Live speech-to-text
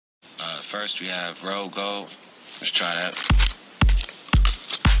First we have Road Gold. Let's try that.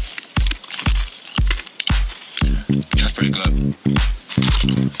 Yeah, that's pretty good.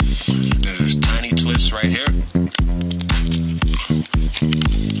 There's tiny twists right here.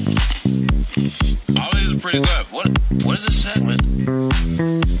 All these are pretty good. What is this segment?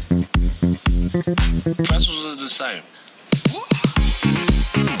 Pretzels are the same.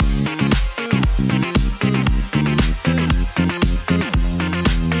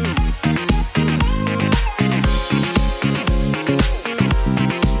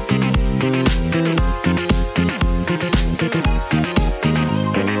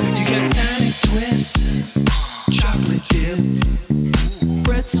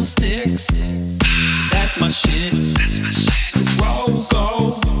 Pretzel sticks, that's my shit. Roll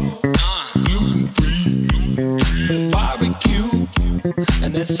gold, gluten-free, barbecue,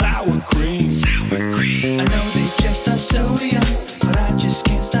 and then sour cream. I know they just are sodium, but I just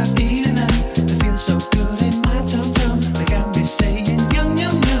can't stop eating them. They feel so good in my tum-tum, they got me saying yum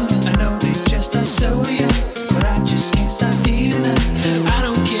yum yum. I know they just are sodium, but I just can't stop eating them. I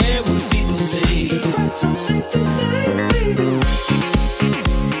don't care what people say. Pretzels ain't the same, baby.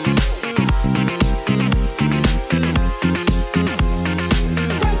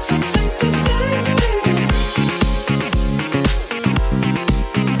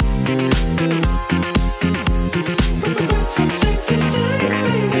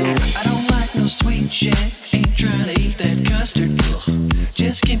 Shit, ain't trying to eat that custard.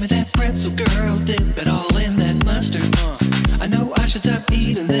 Just give me that pretzel, girl, dip it all in that mustard. I know I should stop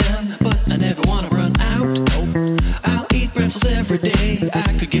eating them, but I never wanna run out. I'll eat pretzels every day,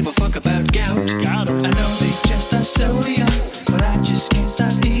 I could give a fuck about gout. I know they just are sodium, but I just can't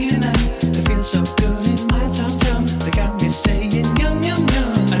stop eating them. They feel so good in my tum-tum, they got me saying yum yum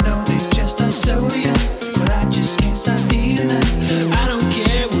yum. I know they just are sodium, but I just can't stop eating them. I don't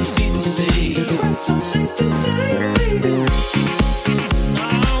care what people say. Pretzels ain't the same, baby.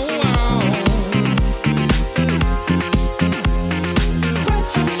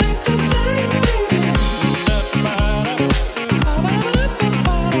 Pretzels ain't the same, baby.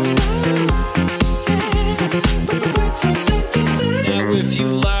 Now if you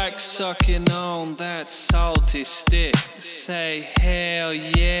like sucking on that salty stick, say hell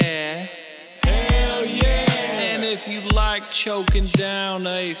yeah. Hell yeah. And if you like choking down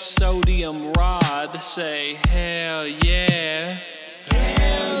a sodium rod, say hell yeah.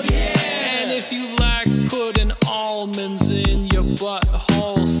 Hell yeah. And if you like putting almonds in your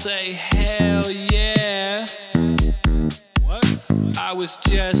butthole, say hell yeah. What? I was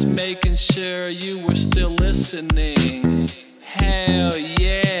just making sure you were still listening. Hell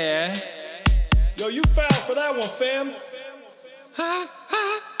yeah. Yo, you fouled for that one, fam.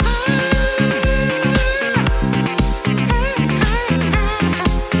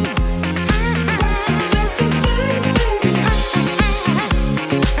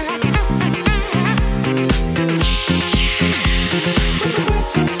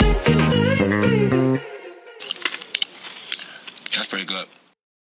 That's pretty good.